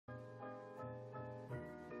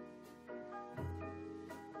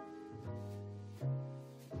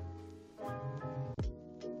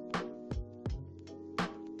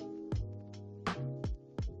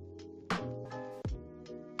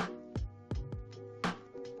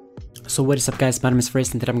So what is up guys, my name is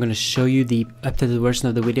Fraze and today I'm going to show you the updated version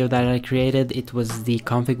of the video that I created. It was the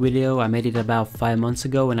config video. I made it about 5 months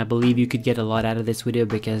ago and I believe you could get a lot out of this video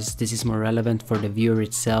because this is more relevant for the viewer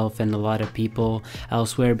itself and a lot of people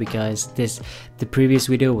elsewhere, because the previous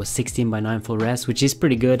video was 16:9 full res, which is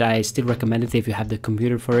pretty good. I still recommend it if you have the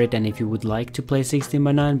computer for it and if you would like to play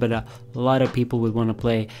 16:9, but a lot of people would want to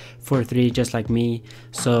play 4:3 just like me.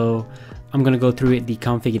 So I'm gonna go through the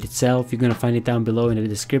config itself. You're gonna find it down below in the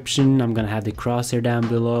description. I'm gonna have the crosshair down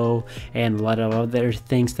below and a lot of other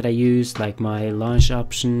things that I use, like my launch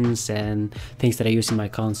options and things that I use in my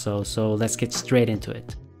console. So let's get straight into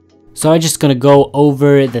it. So I'm just gonna go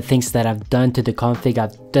over the things that I've done to the config.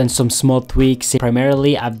 I've done some small tweaks.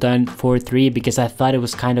 Primarily I've done 4:3 because I thought it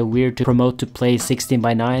was kind of weird to promote to play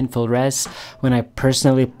 16:9 full res when I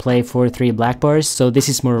personally play 4:3 black bars. So this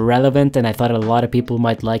is more relevant and I thought a lot of people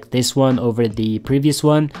might like this one over the previous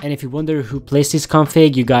one. And if you wonder who plays this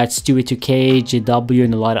config, you got Stewie2K, JW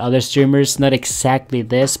and a lot of other streamers. Not exactly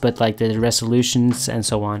this, but like the resolutions and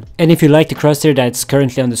so on. And if you like the crosshair that's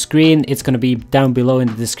currently on the screen, it's gonna be down below in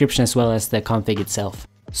the description as well as the config itself.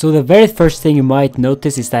 So the very first thing you might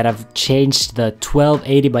notice is that I've changed the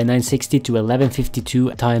 1280x960 to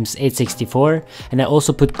 1152x864, and I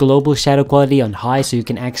also put global shadow quality on high so you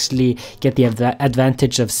can actually get the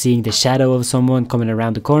advantage of seeing the shadow of someone coming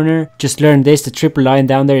around the corner. Just learn this, the triple line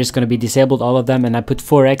down there is going to be disabled, all of them, and I put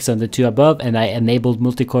 4x on the two above, and I enabled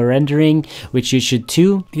multi-core rendering, which you should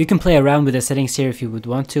too. You can play around with the settings here if you would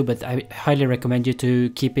want to, but I highly recommend you to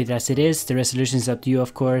keep it as it is. The resolution is up to you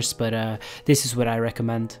of course, but this is what I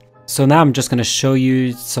recommend. So now I'm just going to show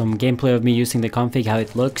you some gameplay of me using the config, how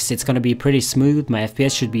it looks. It's going to be pretty smooth. My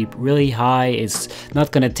FPS should be really high. It's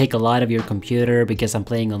not going to take a lot of your computer because I'm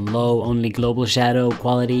playing on low, only global shadow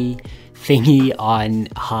quality thingy on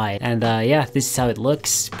high. And yeah, this is how it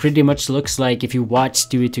looks. Pretty much looks like if you watch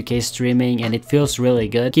Stewie2K streaming, and it feels really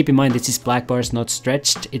good. Keep in mind this is black bars, not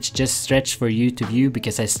stretched. It's just stretched for you to view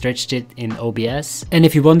because I stretched it in OBS. And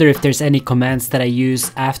if you wonder if there's any commands that I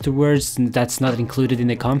use afterwards that's not included in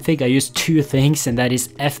the config, I use two things, and that is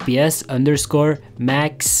FPS _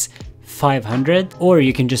 max 500, or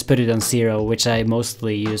you can just put it on 0, which I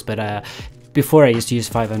mostly use, but before I used to use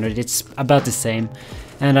 500. It's about the same.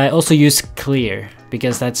 And I also use clear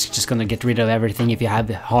because that's just gonna get rid of everything if you have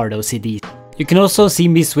hard OCD. You can also see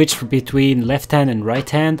me switch between left hand and right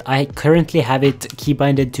hand. I currently have it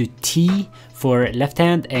keybinded to T for left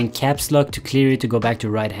hand and caps lock to clear it to go back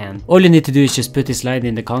to right hand. All you need to do is just put this line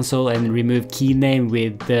in the console and remove key name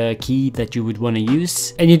with the key that you would want to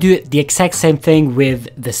use. And you do the exact same thing with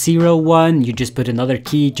the 0 one. You just put another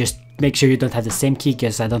key, just make sure you don't have the same key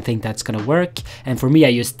because I don't think that's gonna work. And for me, I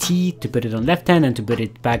use T to put it on left hand, and to put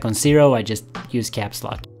it back on 0, I just use caps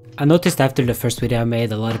lock. I noticed after the first video I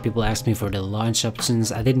made, a lot of people asked me for the launch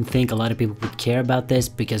options. I didn't think a lot of people would care about this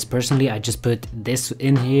because personally I just put this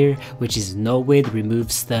in here, which is novid,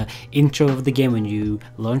 removes the intro of the game when you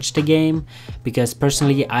launch the game, because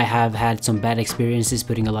personally I have had some bad experiences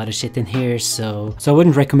putting a lot of shit in here, so I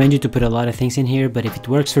wouldn't recommend you to put a lot of things in here. But if it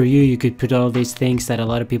works for you, you could put all these things that a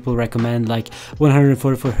lot of people recommend, like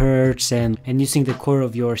 144 Hz and using the core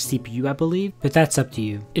of your CPU, I believe, but that's up to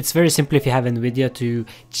you. It's very simple if you have NVIDIA to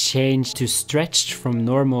change to stretched from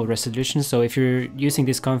normal resolution. So if you're using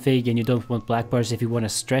this config and you don't want black bars, if you want to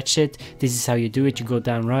stretch it, this is how you do it. You go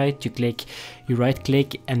down right, you right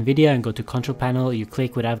click NVIDIA and go to control panel, you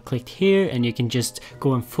click what I've clicked here, and you can just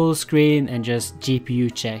go on full screen and just GPU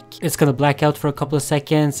check. It's gonna black out for a couple of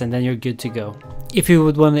seconds and then you're good to go. If you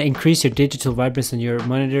would want to increase your digital vibrance on your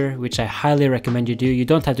monitor, which I highly recommend you do, you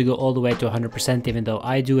don't have to go all the way to 100%, even though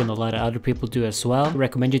I do and a lot of other people do as well. I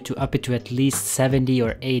recommend you to up it to at least 70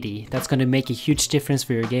 or 80. That's going to make a huge difference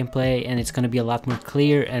for your gameplay, and it's going to be a lot more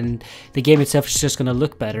clear, and the game itself is just going to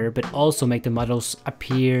look better, but also make the models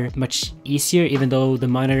appear much easier, even though the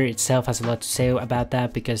monitor itself has a lot to say about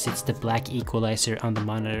that because it's the black equalizer on the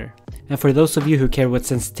monitor. And for those of you who care what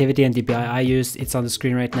sensitivity and DPI I use, it's on the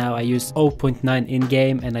screen right now. I use 0.9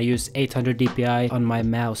 in-game and I use 800 DPI on my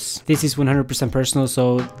mouse. This is 100% personal,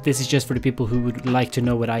 so this is just for the people who would like to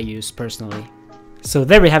know what I use personally. So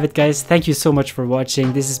there we have it guys, thank you so much for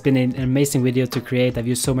watching. This has been an amazing video to create. I've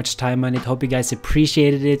used so much time on it, hope you guys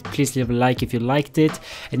appreciated it. Please leave a like if you liked it,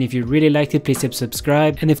 and if you really liked it, please hit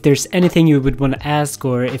subscribe. And if there's anything you would want to ask,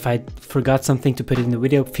 or if I forgot something to put in the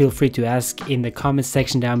video, feel free to ask in the comment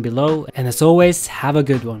section down below. And as always, have a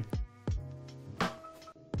good one.